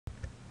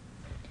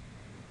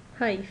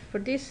Hi, for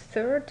this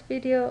third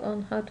video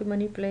on how to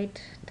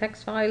manipulate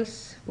text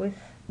files with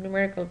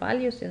numerical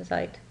values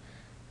inside,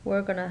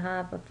 we're gonna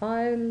have a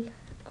file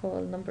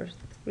called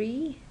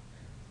number3,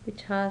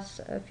 which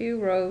has a few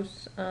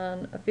rows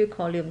and a few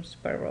columns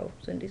per row.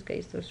 So in this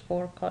case there's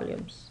 4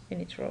 columns in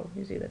each row.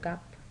 You see the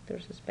gap,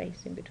 there's a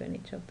space in between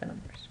each of the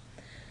numbers.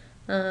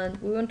 And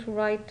we want to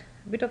write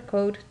a bit of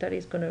code that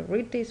is gonna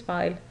read this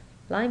file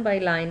line by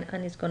line,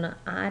 and it's gonna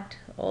add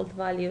all the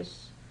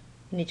values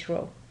in each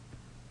row.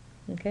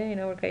 Okay, in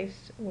our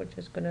case, we're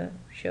just gonna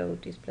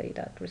display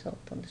that result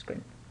on the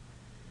screen.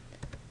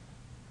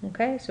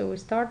 Okay, so we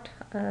start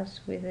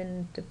as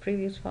within the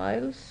previous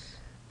files,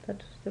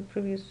 that's the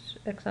previous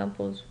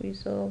examples we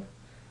saw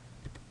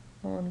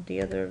on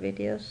the other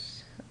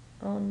videos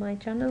on my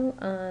channel,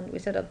 and we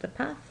set up the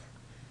path,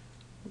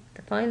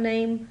 the file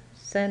name,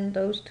 send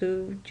those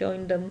two,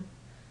 join them,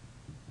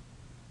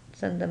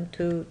 send them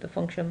to the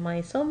function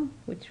mySum,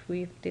 which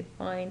we've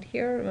defined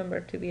here. Remember,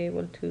 to be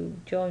able to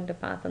join the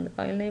path and the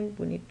file name,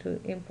 we need to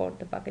import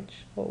the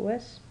package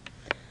OS.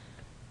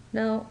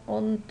 Now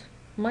on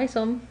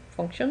mySum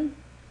function,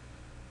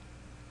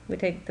 we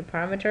take the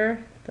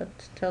parameter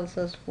that tells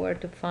us where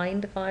to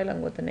find the file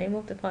and what the name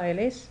of the file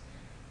is.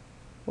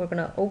 We're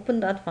gonna open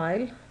that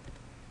file.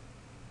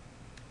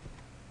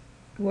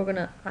 We're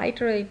gonna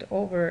iterate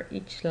over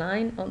each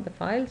line on the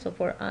file, so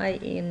for I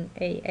in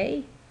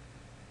AA,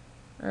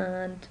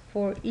 and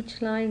for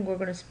each line we're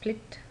going to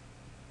split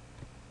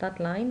that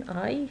line.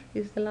 I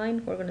is the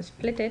line, we're going to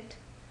split it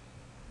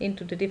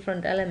into the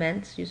different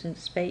elements using the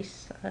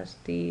space as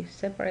the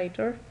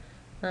separator,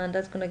 and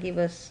that's going to give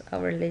us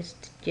our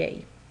list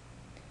J.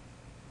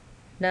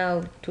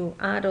 Now to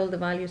add all the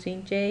values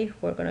in J,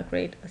 we're going to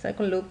create a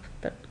second loop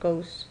that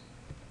goes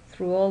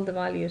through all the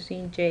values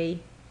in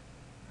J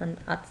and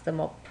adds them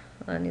up,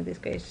 and in this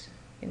case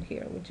in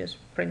here we just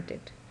print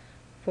it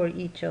for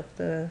each of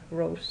the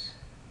rows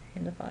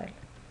in the file.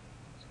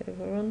 So if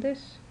we run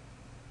this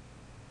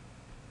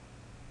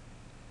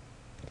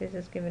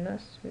is giving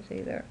us, we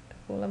see there, the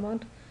full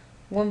amount,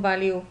 one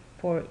value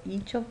for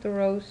each of the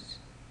rows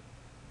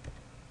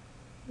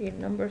in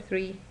number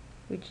 3,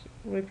 which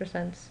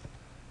represents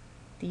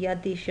the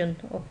addition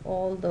of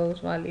all those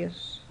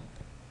values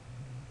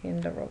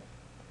in the row.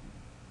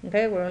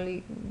 Okay, we're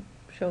only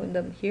showing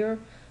them here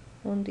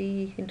on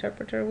the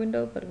interpreter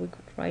window, but we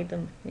could write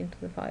them into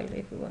the file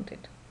if we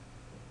wanted.